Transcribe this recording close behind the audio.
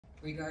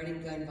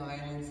Regarding gun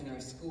violence in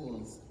our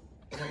schools,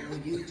 what will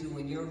you do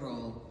in your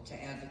role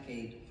to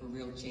advocate for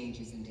real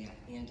changes and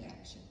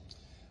action?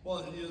 Well,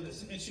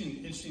 it's an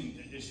interesting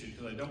issue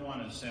because I don't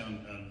want to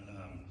sound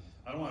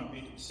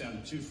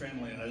sound too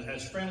friendly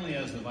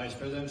as the vice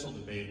presidential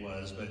debate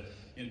was. But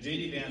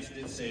J.D. Vance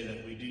did say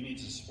that we do need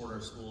to support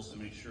our schools to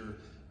make sure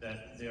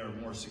that they are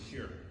more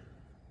secure.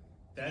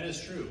 That is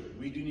true.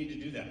 We do need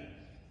to do that,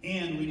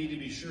 and we need to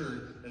be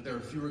sure that there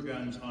are fewer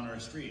guns on our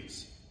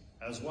streets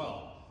as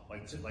well,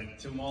 like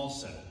Tim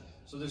Walz said.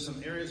 So there's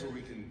some areas where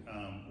we can,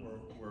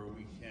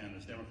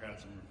 as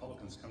Democrats and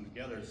Republicans come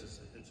together. It's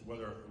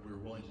whether we're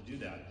willing to do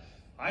that.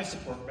 I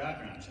support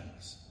background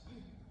checks.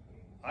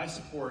 I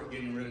support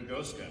getting rid of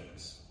ghost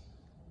guns.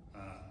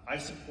 I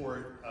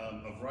support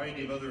a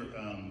variety of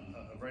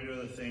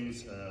other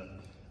things,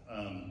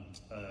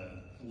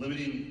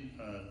 limiting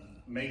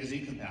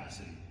magazine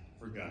capacity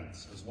for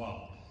guns as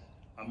well.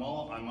 I'm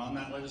on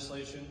that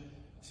legislation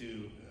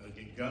to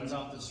get guns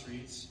off the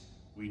streets.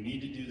 We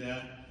need to do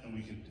that, and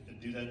we can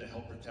do that to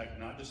help protect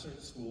not just our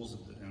schools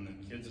and the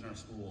kids in our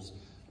schools,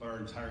 but our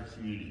entire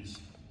communities.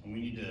 And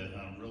we need to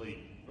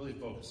really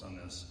focus on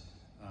this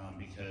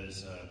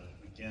because,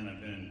 again,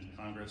 I've been in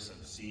Congress.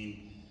 I've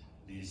seen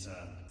these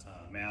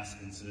mass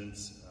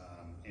incidents,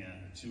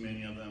 and too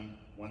many of them,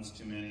 once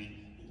too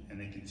many, and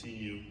they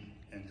continue,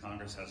 and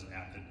Congress hasn't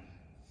acted.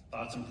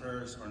 Thoughts and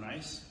prayers are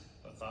nice,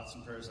 but thoughts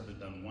and prayers haven't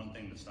done one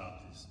thing to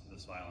stop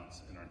this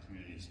violence in our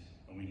communities,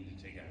 and we need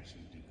to take action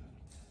to do that.